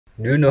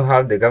Do you know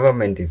how the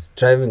government is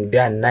striving day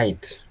and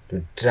night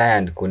to try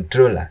and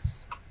control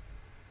us?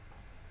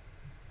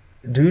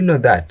 Do you know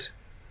that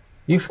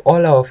if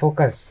all our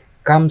focus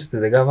comes to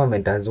the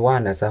government as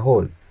one, as a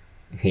whole,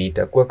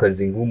 itakuwa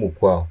kazi ngumu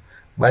kwao.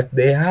 But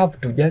they have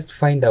to just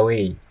find a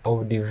way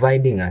of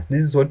dividing us.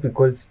 This is what we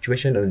call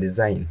situational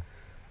design.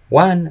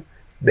 One,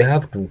 they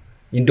have to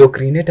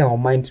indoctrinate our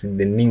minds with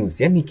the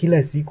news. Yani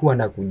kila siku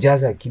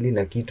wanakujaza akili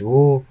na kitu.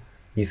 Oh,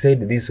 he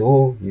said this.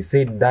 Oh, he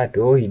said that.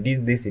 Oh, he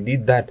did this, he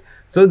did that.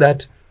 So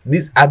that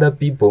these other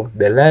people,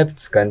 the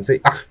lefts, can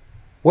say,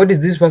 what is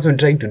this person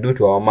trying to do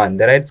to our man?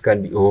 The rights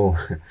can be, oh,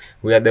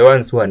 we are the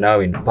ones who are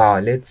now in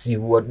power. Let's see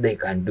what they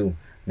can do.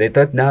 They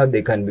thought now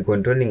they can be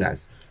controlling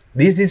us.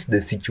 This is the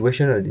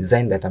situational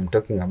design that I'm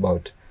talking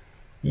about.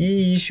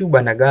 Hii issue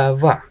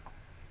banagava.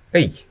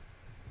 Hey,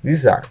 this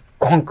is a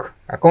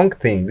conk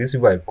thing. These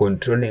people are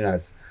controlling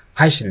us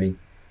harshly.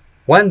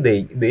 One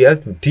day they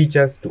have to teach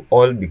us to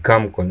all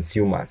become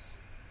consumers.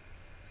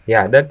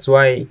 Yeah, that's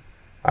why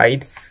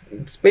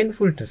it's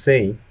painful to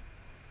say.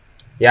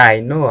 Yeah, I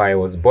know I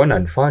was born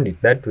and found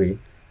it that way,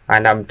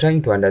 and I'm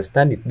trying to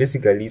understand it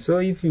basically. So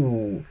if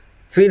you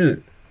feel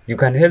you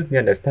can help me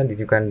understand it,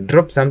 you can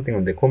drop something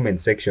on the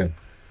comment section.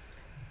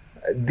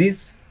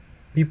 These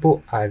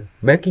people are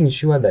making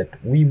sure that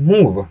we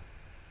move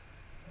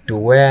to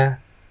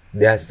where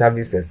their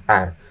services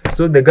are.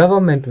 So the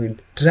government will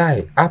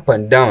try up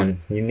and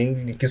down.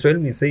 In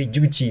Kiswahili we say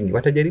juu chini.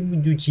 Watajaribu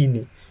juu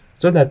chini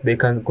so that they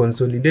can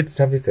consolidate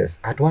services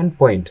at one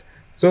point.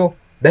 So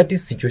that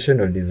is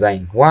situational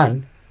design.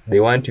 One,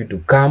 they want you to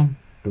come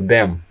to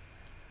them,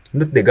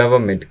 not the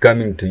government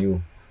coming to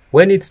you.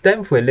 When it's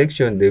time for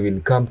election, they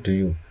will come to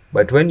you.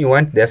 But when you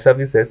want their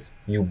services,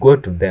 you go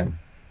to them.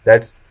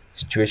 That's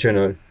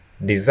situational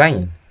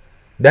design.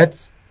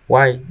 That's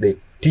why they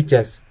teach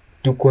us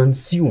to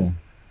consume.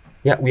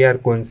 Yeah, we are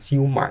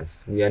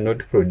consumers. We are not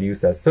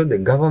producers. So the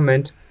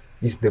government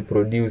is the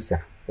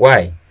producer.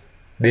 Why?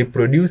 They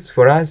produce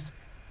for us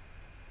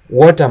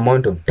what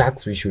amount of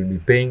tax we should be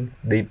paying.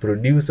 They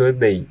produce, or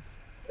they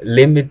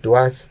limit to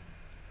us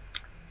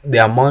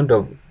the amount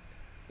of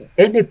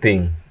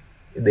anything.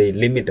 They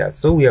limit us.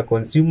 So we are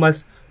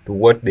consumers to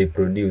what they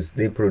produce.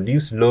 They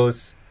produce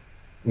laws,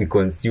 we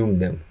consume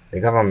them. The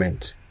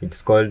government.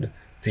 It's called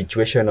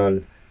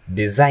situational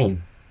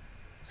design.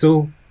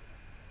 So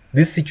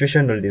this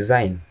situational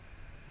design,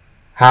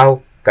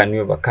 how can we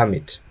overcome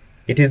it?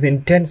 It is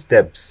in 10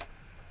 steps.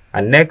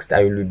 And next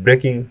I will be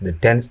breaking the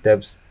 10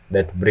 steps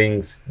that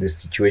brings the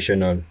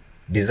situational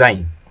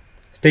design.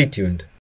 Stay tuned.